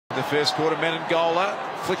The first quarter, Menengola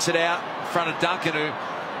flicks it out in front of Duncan, who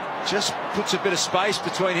just puts a bit of space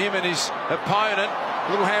between him and his opponent. A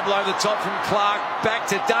little handle over the top from Clark, back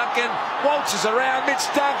to Duncan, waltzes around, Mitch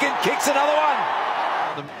Duncan kicks another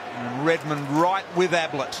one. Redmond right with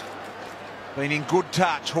Ablett. Been in good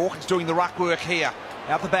touch. Hawkins doing the ruck work here.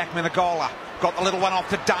 Out the back, Menengola. Got the little one off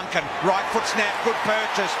to Duncan. Right foot snap, good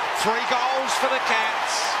purchase. 3 goals for the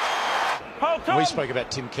Cats. We spoke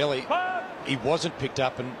about Tim Kelly. He wasn't picked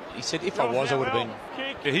up, and he said if I was, I would have been...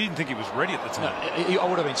 Yeah, he didn't think he was ready at the time. No, I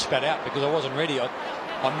would have been spat out because I wasn't ready.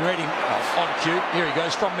 I'm ready on cue. Here he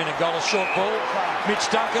goes from Menengola, short ball. Mitch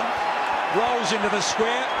Duncan rolls into the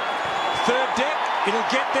square. Third deck. It'll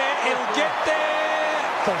get there. It'll get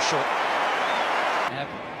there. Falls short.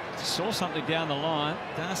 Saw something down the line.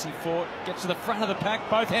 Darcy fought, gets to the front of the pack,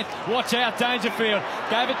 both hands. Watch out, Dangerfield.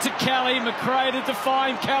 Gave it to Kelly. McRae to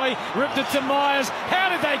find Kelly. Ripped it to Myers.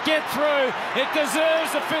 How did they get through? It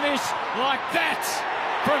deserves a finish like that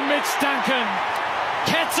from Mitch Duncan.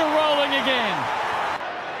 Cats are rolling again.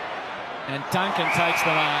 And Duncan takes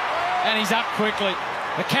the mark. And he's up quickly.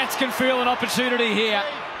 The Cats can feel an opportunity here.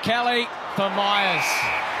 Kelly for Myers.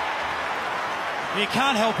 You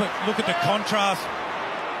can't help it. Look at the contrast.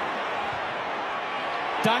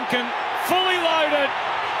 Duncan fully loaded.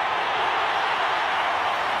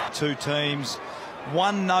 Two teams.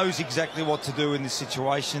 One knows exactly what to do in this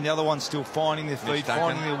situation. The other one's still finding their feet,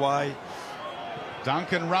 finding their way.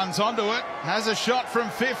 Duncan runs onto it, has a shot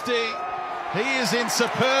from 50. He is in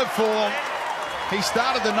superb form. He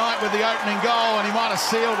started the night with the opening goal and he might have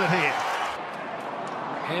sealed it here.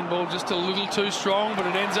 Handball just a little too strong, but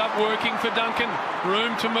it ends up working for Duncan.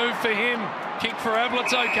 Room to move for him. Kick for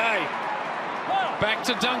Ablett's okay. Back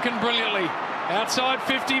to Duncan brilliantly. Outside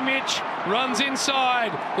 50, Mitch runs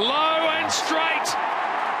inside. Low and straight.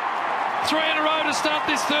 3 in a row to start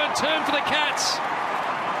this third term for the Cats.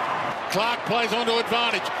 Clark plays onto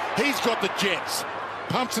advantage. He's got the jets.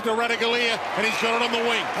 Pumps it to Radaglia and he's got it on the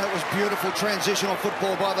wing. That was beautiful transitional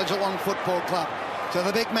football by the Geelong Football Club. So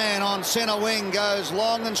the big man on centre wing goes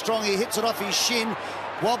long and strong. He hits it off his shin.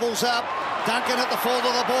 Wobbles up. Duncan at the fall of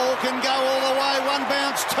the ball can go all the way. 1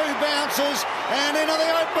 bounce, 2 bounces, and into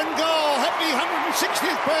the open goal. Happy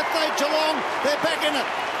 160th birthday, Geelong. They're back in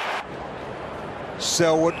it.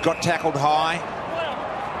 Selwood got tackled high.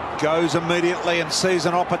 Goes immediately and sees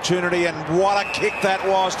an opportunity, and what a kick that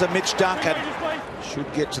was to Mitch Duncan.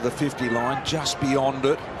 Should get to the 50 line, just beyond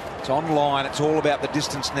it. It's online. It's all about the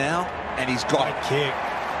distance now, and he's got a kick.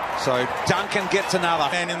 So Duncan gets another.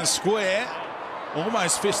 And in the square.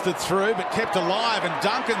 Almost fisted through, but kept alive, and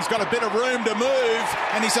Duncan's got a bit of room to move,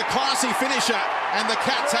 and he's a classy finisher, and the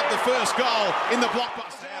Cats have the first goal in the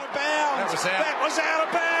blockbuster. Out of bounds. That was out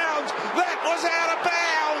of bounds. That was out of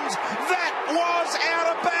bounds. That was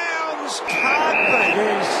out of bounds. Can't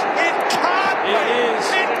be.